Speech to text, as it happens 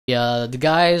The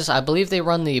guys, I believe they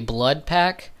run the Blood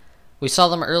Pack. We saw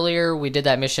them earlier. We did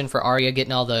that mission for Arya,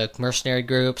 getting all the mercenary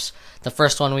groups. The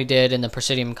first one we did in the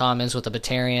Presidium Commons with the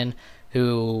Batarian,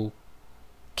 who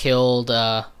killed,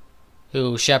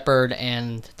 who Shepard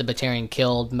and the Batarian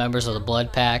killed members of the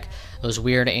Blood Pack. Those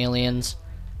weird aliens.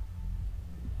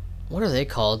 What are they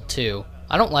called, too?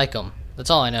 I don't like them. That's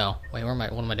all I know. Wait, what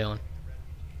am I doing?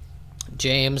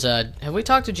 James, have we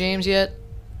talked to James yet?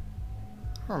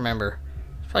 I don't remember.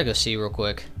 Let's probably go see real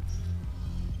quick.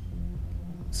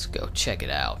 Let's go check it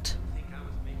out.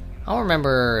 I don't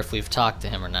remember if we've talked to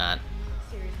him or not.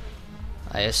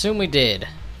 I assume we did.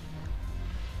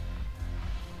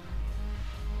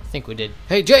 I think we did.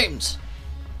 Hey, James!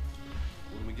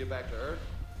 When we get back to Earth,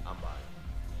 I'm buying.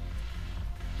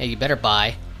 Hey, you better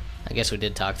buy. I guess we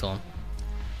did talk to him.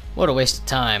 What a waste of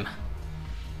time.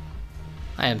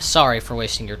 I am sorry for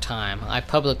wasting your time. I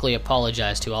publicly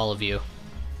apologize to all of you.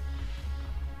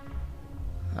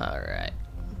 Alright,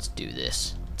 let's do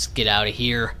this. Let's get out of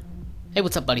here. Hey,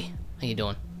 what's up, buddy? How you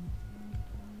doing?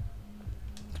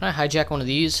 Can I hijack one of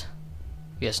these?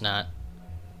 Guess not.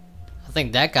 I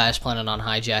think that guy's planning on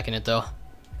hijacking it, though.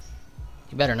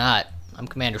 You better not. I'm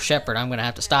Commander Shepard. I'm gonna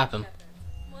have to stop him.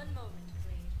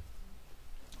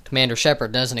 Commander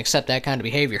Shepard doesn't accept that kind of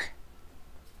behavior.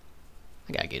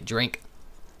 I gotta get a drink.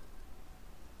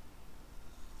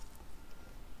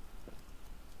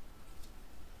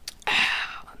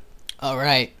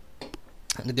 Alright.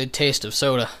 The good taste of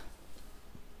soda.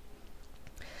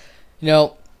 You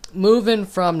know, moving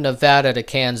from Nevada to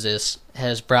Kansas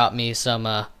has brought me some,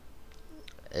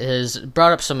 has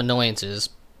brought up some annoyances.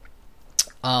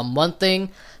 The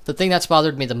thing that's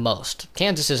bothered me the most,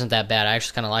 Kansas isn't that bad, I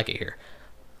actually kind of like it here.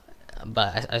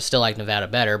 But I still like Nevada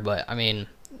better, but I mean,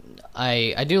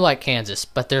 I do like Kansas.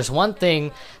 But there's one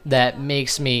thing that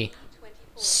makes me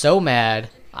so mad,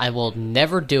 I will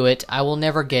never do it, I will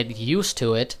never get used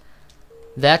to it.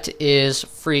 That is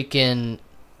freaking,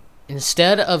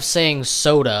 instead of saying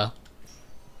soda,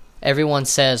 everyone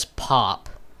says pop.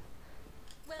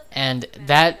 And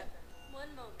that,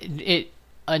 it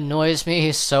annoys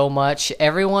me so much.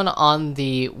 Everyone on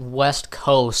the West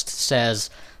Coast says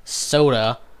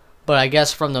soda, but I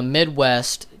guess from the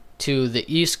Midwest to the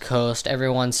East Coast,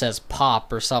 everyone says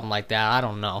pop or something like that. I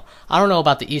don't know. I don't know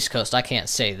about the East Coast. I can't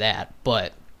say that,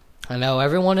 but I know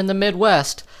everyone in the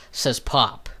Midwest says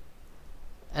pop.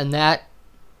 And that,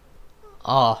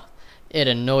 oh, it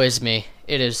annoys me.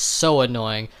 It is so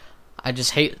annoying. I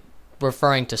just hate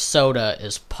referring to soda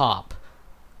as pop.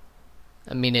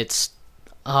 I mean, it's,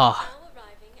 I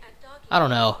don't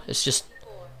know. It's just,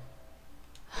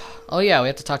 oh yeah, we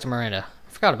have to talk to Miranda.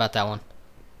 I forgot about that one.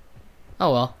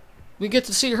 Oh well. We get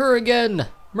to see her again.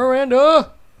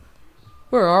 Miranda!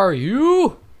 Where are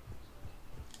you?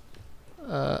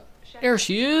 There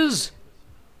she is.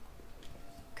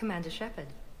 Commander Shepard.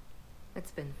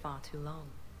 It's been far too long.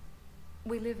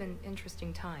 We live in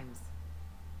interesting times.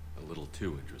 A little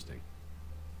too interesting.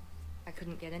 I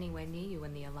couldn't get anywhere near you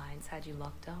when the Alliance had you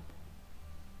locked up.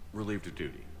 Relieved of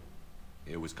duty.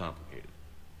 It was complicated.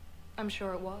 I'm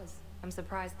sure it was. I'm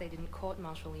surprised they didn't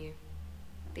court-martial you.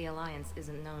 The Alliance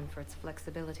isn't known for its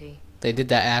flexibility. They did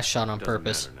that ass shot on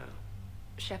purpose. Doesn't matter now.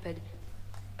 Shepard,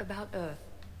 about Earth.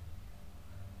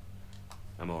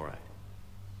 I'm alright.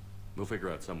 We'll figure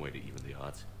out some way to even the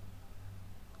odds.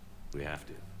 We have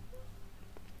to.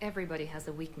 Everybody has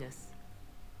a weakness.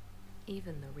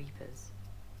 Even the Reapers.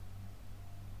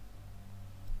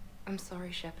 I'm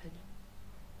sorry, Shepard.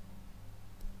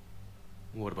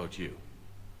 What about you?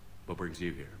 What brings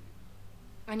you here?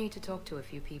 I need to talk to a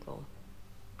few people.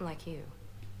 Like you.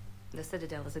 The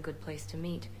Citadel is a good place to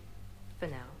meet. For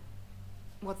now.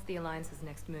 What's the Alliance's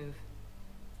next move?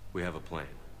 We have a plan.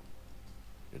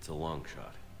 It's a long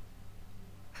shot.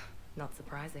 Not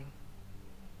surprising.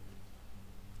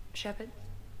 Shepard?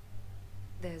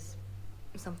 There's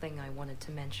something I wanted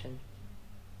to mention.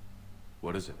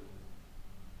 What is it?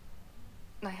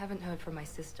 I haven't heard from my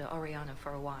sister, Oriana,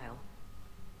 for a while.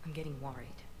 I'm getting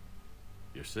worried.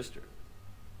 Your sister?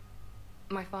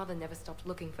 My father never stopped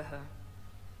looking for her,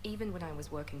 even when I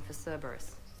was working for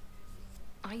Cerberus.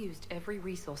 I used every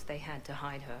resource they had to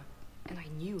hide her, and I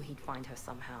knew he'd find her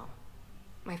somehow.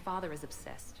 My father is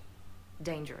obsessed.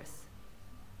 Dangerous.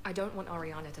 I don't want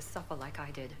Oriana to suffer like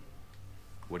I did.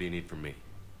 What do you need from me?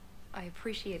 I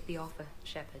appreciate the offer,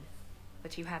 Shepard,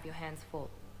 but you have your hands full.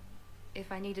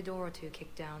 If I need a door or two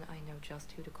kicked down, I know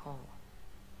just who to call.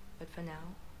 But for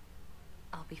now,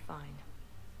 I'll be fine.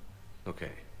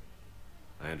 Okay.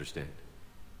 I understand.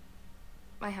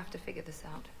 I have to figure this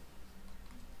out.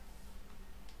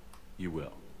 You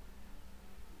will.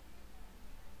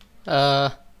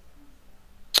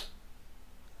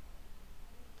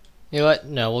 You know what?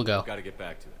 No, we'll go. Gotta get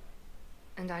back to it.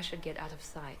 And I should get out of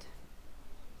sight.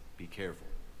 Be careful.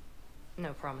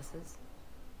 No promises.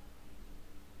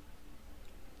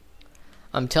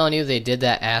 I'm telling you, they did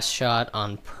that ass shot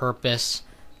on purpose.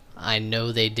 I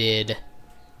know they did.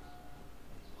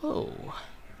 Whoa. Look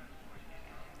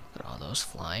at all those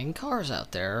flying cars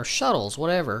out there. Or shuttles,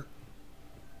 whatever.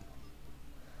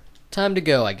 Time to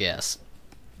go, I guess.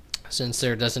 Since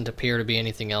there doesn't appear to be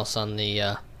anything else on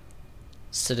the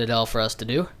Citadel for us to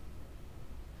do.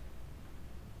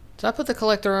 Did I put the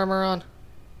collector armor on?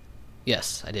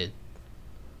 Yes, I did.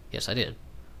 Yes, I did.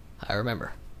 I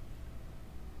remember.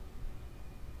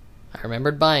 I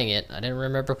remembered buying it. I didn't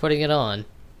remember putting it on.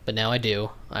 But now I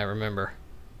do. I remember.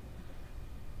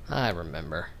 I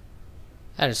remember.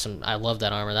 That is some... I love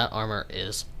that armor. That armor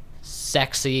is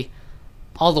sexy.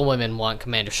 All the women want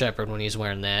Commander Shepard when he's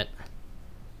wearing that.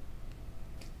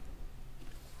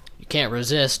 You can't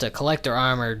resist a collector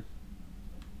armored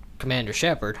Commander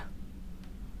Shepard.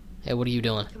 Hey, what are you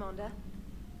doing? Commander?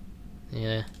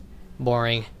 Yeah.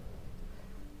 Boring.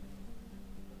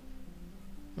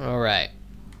 Alright.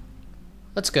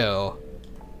 Let's go.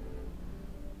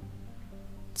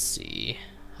 Let's see.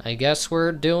 I guess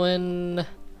we're doing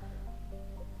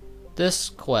this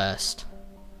quest.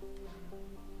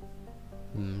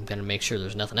 I'm gonna make sure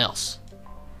there's nothing else.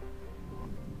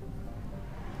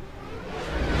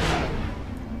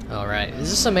 Alright, is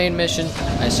this a main mission?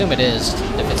 I assume it is,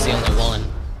 if it's the only one.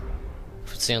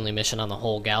 If it's the only mission on the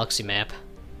whole galaxy map.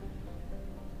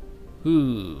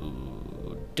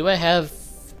 Ooh. Do I have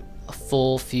a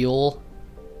full fuel?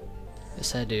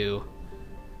 Yes, I do.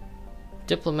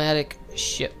 Diplomatic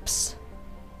ships.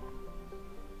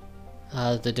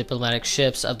 The diplomatic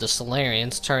ships of the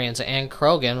Solarians, Turians, and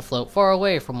Krogan float far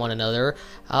away from one another,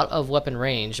 out of weapon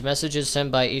range. Messages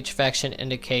sent by each faction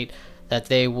indicate that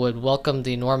they would welcome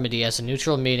the Normandy as a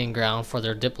neutral meeting ground for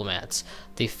their diplomats.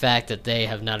 The fact that they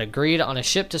have not agreed on a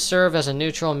ship to serve as a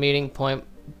neutral meeting point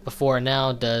before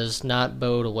now does not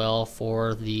bode well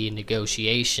for the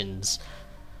negotiations.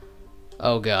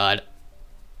 Oh god.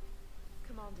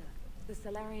 Commander, the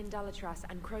Solarian Dalatras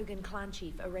and Krogan clan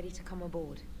chief are ready to come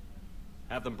aboard.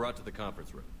 Have them brought to the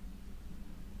conference room.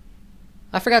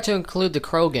 I forgot to include the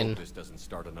Krogan Hope this doesn't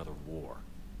start another war.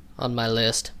 on my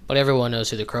list, but everyone knows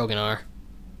who the Krogan are.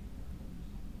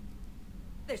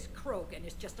 This Krogan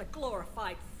is just a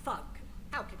glorified thug.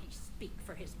 How can he speak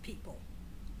for his people?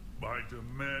 By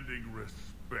demanding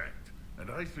respect. And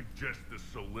I suggest the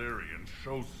Solarians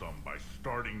show some by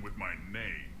starting with my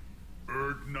name.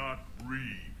 Erdnot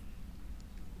Reeve.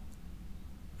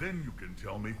 Then you can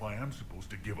tell me why I'm supposed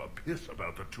to give a piss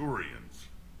about the Turians.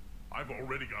 I've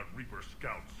already got Reaper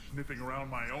scouts sniffing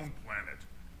around my own planet.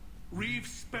 Reeve,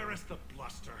 spare us the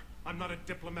bluster. I'm not a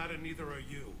diplomat and neither are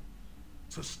you.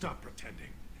 So stop pretending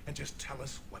and just tell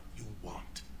us what you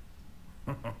want.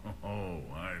 Oh,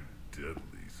 I'm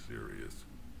deadly serious.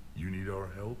 You need our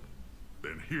help?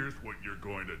 Then here's what you're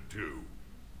going to do.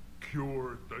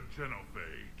 Cure the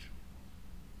genophage.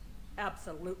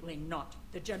 Absolutely not.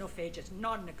 The genophage is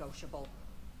non-negotiable.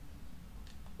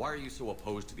 Why are you so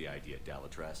opposed to the idea,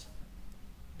 Dalatras?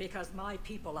 Because my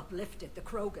people uplifted the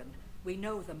Krogan. We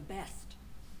know them best.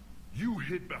 You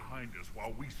hid behind us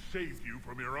while we saved you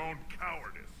from your own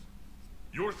cowardice.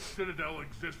 Your citadel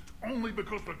exists only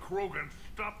because the Krogan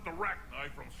stopped the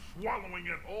Rachni from swallowing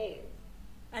it whole.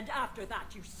 And after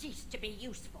that, you ceased to be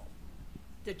useful.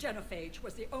 The genophage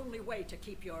was the only way to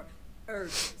keep your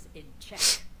urges in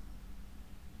check.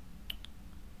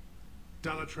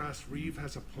 Dalatras, Reeve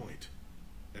has a point.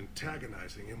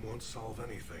 Antagonizing him won't solve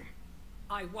anything.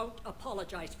 I won't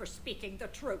apologize for speaking the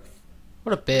truth.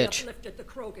 What a We bitch. uplifted the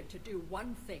Krogan to do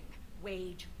one thing,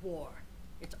 wage war.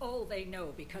 It's all they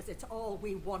know because it's all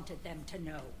we wanted them to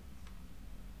know.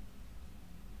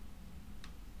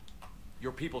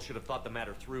 Your people should have thought the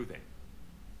matter through then.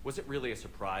 Was it really a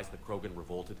surprise that Krogan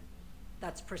revolted?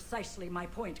 That's precisely my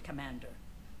point, Commander.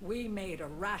 We made a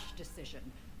rash decision.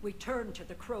 We turned to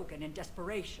the Krogan in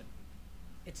desperation.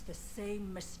 It's the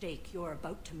same mistake you're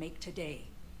about to make today.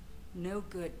 No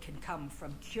good can come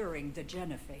from curing the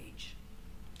genophage.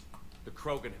 The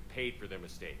Krogan have paid for their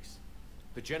mistakes.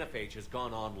 The genophage has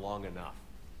gone on long enough.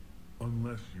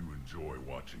 Unless you enjoy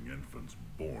watching infants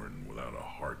born without a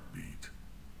heartbeat.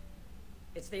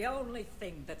 It's the only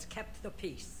thing that's kept the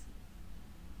peace.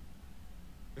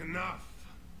 Enough.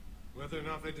 Whether or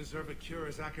not they deserve a cure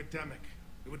is academic.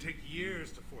 It would take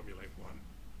years to formulate one.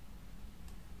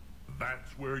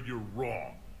 That's where you're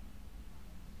wrong.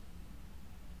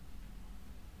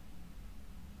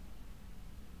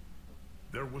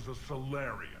 There was a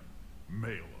Solarian,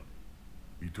 Malin.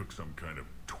 He took some kind of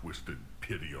twisted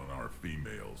pity on our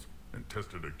females. and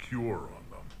tested a cure on